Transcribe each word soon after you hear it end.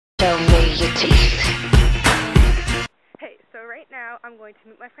Show me your teeth. Hey, so right now I'm going to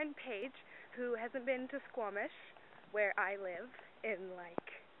meet my friend Paige, who hasn't been to Squamish, where I live, in like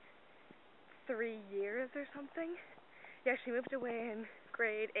 3 years or something. Yeah, she moved away in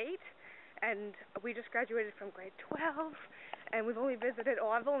grade 8, and we just graduated from grade 12, and I've only visited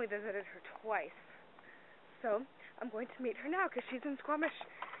her twice. So I'm going to meet her now because she's in Squamish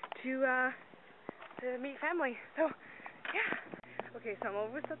to meet family. So yeah. Okay, so I'm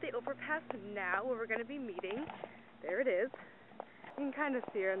almost at the overpass now where we're going to be meeting. There it is. You can kind of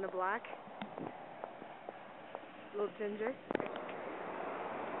see her in the black. Little ginger.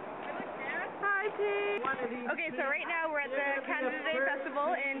 Hi, Paige. Okay, so right now we're at the Canada Day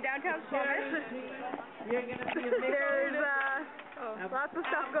Festival in downtown Squamish. There's lots of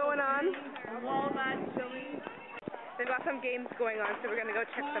stuff going on. They've got some games going on, so we're going to go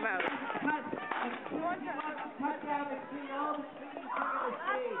check them out.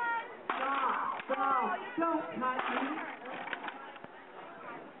 Stop, don't cut me.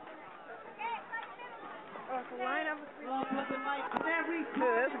 Oh, it's a line up. I'll put the mic on every Look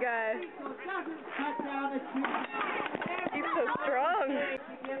at this guy. doesn't cut down a tree. He's so strong.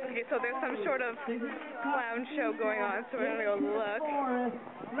 Okay, so there's some sort of clown show going on, so we're going to go look.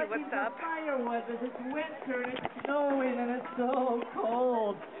 See what's up. Firewood, because it's winter and it's snowing and it's so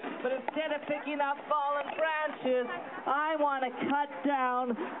cold. But instead of picking up fallen branches, I want to cut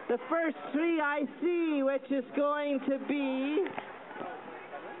down the first tree I see, which is going to be...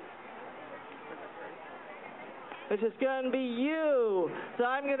 which is going to be you. So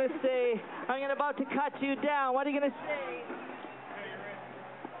I'm going to say, I'm about to cut you down. What are you going to say?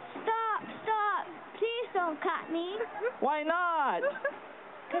 Stop. Please don't cut me. Why not?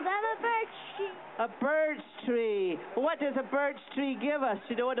 Because I'm a birch tree. A birch tree. What does a birch tree give us?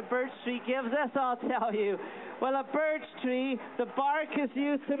 You know what a birch tree gives us? I'll tell you. Well, a birch tree, the bark is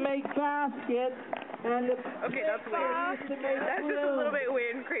used to make baskets. And the okay, that's weird. Used to make that's glue. just a little bit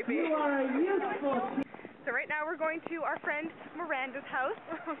weird and creepy. You are a useful tree. So right now we're going to our friend Miranda's house.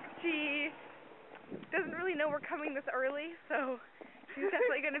 She doesn't really know we're coming this early, so she's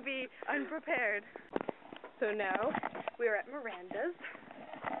definitely going to be unprepared. So now we are at Miranda's.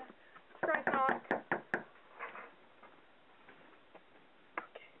 Try not.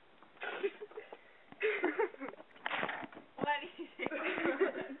 Okay. What did you say?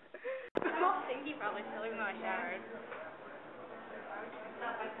 I'm all stinky probably still, even though I showered.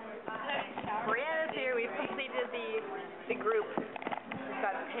 Brianna's here. We've completed the group. We've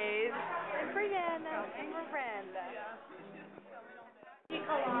got Paige and Brianna and Miranda.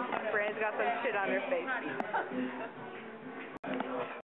 Brianna's got some shit on her face.